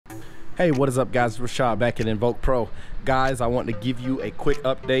Hey, what is up guys? Rashad back at Invoke Pro. Guys, I want to give you a quick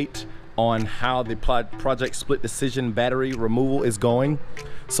update on how the Project Split Decision battery removal is going.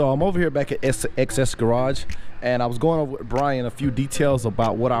 So I'm over here back at XS Garage, and I was going over with Brian a few details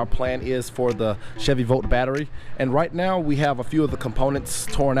about what our plan is for the Chevy Volt battery. And right now we have a few of the components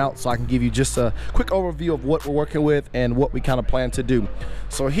torn out, so I can give you just a quick overview of what we're working with and what we kind of plan to do.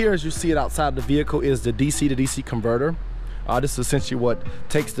 So here, as you see it outside the vehicle, is the DC to DC converter. This is essentially what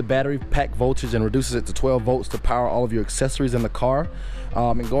takes the battery pack voltage and reduces it to 12 volts to power all of your accessories in the car.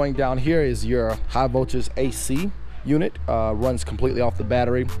 And going down here is your high voltage AC unit, runs completely off the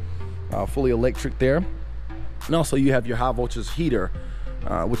battery, fully electric there. And also you have your high voltage heater,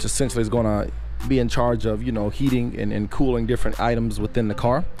 which essentially is going to be in charge of, you know, heating and cooling different items within the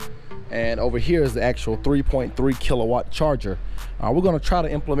car. And over here is the actual 3.3 kilowatt charger. We're going to try to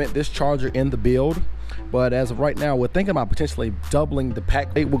implement this charger in the build, but as of right now we're thinking about potentially doubling the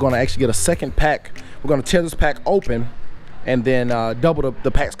pack. We're going to actually get a second pack. We're going to tear this pack open and then double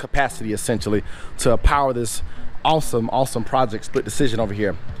the pack's capacity essentially to power this awesome Project Split Decision over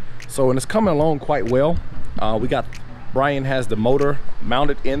here. So, and it's coming along quite well. Brian has the motor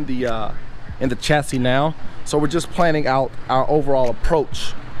mounted in the chassis now, so we're just planning out our overall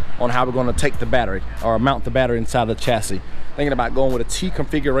approach on how we're going to take the battery or mount the battery inside the chassis. Thinking about going with a T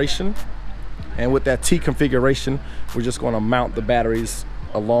configuration, and with that T configuration we're just going to mount the batteries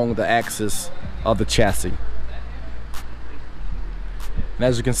along the axis of the chassis. And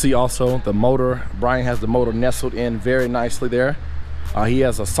as you can see also, the motor, Brian has the motor nestled in very nicely there. He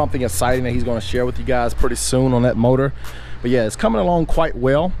has something exciting that he's going to share with you guys pretty soon on that motor. But yeah, it's coming along quite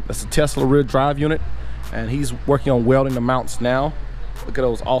well. That's a Tesla rear drive unit, and he's working on welding the mounts now. Look at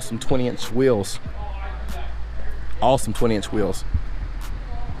those awesome 20-inch wheels. Awesome 20-inch wheels.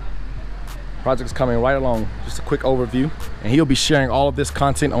 Project's coming right along. Just a quick overview, and he'll be sharing all of this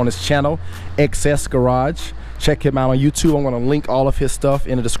content on his channel, XS Garage. Check him out on YouTube. I'm going to link all of his stuff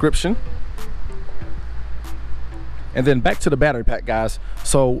in the description. And then back to the battery pack, guys.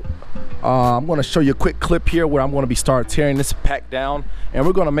 So I'm going to show you a quick clip here where I'm going to be tearing this pack down, and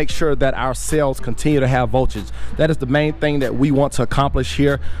we're going to make sure that our cells continue to have voltage. That is the main thing that we want to accomplish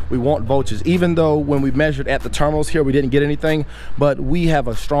here. We want voltage, even though when we measured at the terminals here we didn't get anything, but we have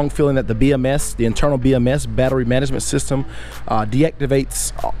a strong feeling that the BMS, the internal BMS battery management system,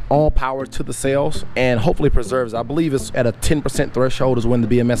 deactivates all power to the cells and hopefully preserves. I believe it's at a 10% threshold is when the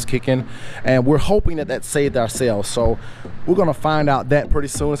BMS kick in, and we're hoping that saved our cells. So we're going to find out that pretty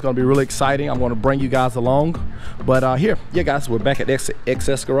soon. It's going to be really exciting. I'm going to bring you guys along. But yeah guys, we're back at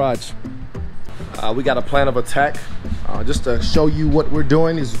XS Garage. We got a plan of attack. Just to show you what we're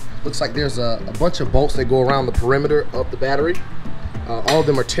doing, looks like there's a bunch of bolts that go around the perimeter of the battery. All of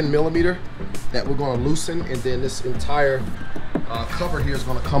them are 10mm that we're going to loosen, and then this entire cover here is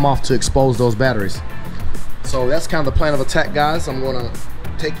going to come off to expose those batteries. So that's kind of the plan of attack, guys. I'm going to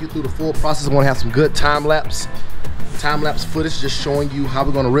take you through the full process. I'm going to have some good time-lapse footage just showing you how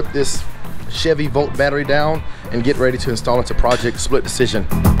we're going to rip this Chevy Volt battery down and get ready to install into Project Split Decision.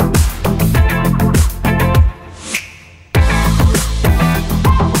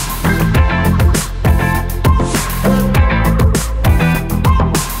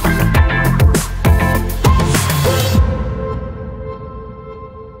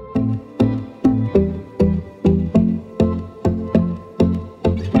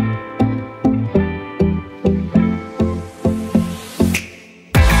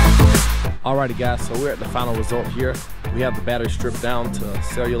 Alrighty guys, so we're at the final result here. We have the battery stripped down to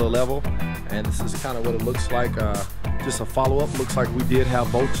cellular level, and this is kind of what it looks like. Just a follow-up. Looks like we did have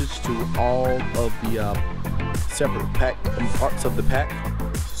voltage to all of the separate pack parts of the pack.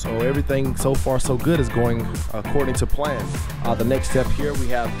 So everything so far so good is going according to plan. The next step here, we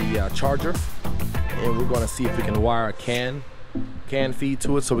have the charger, and we're going to see if we can wire a CAN feed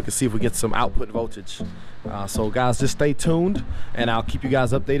to it so we can see if we get some output voltage. So guys, just stay tuned and I'll keep you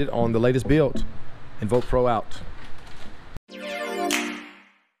guys updated on the latest build. Invoke Pro out.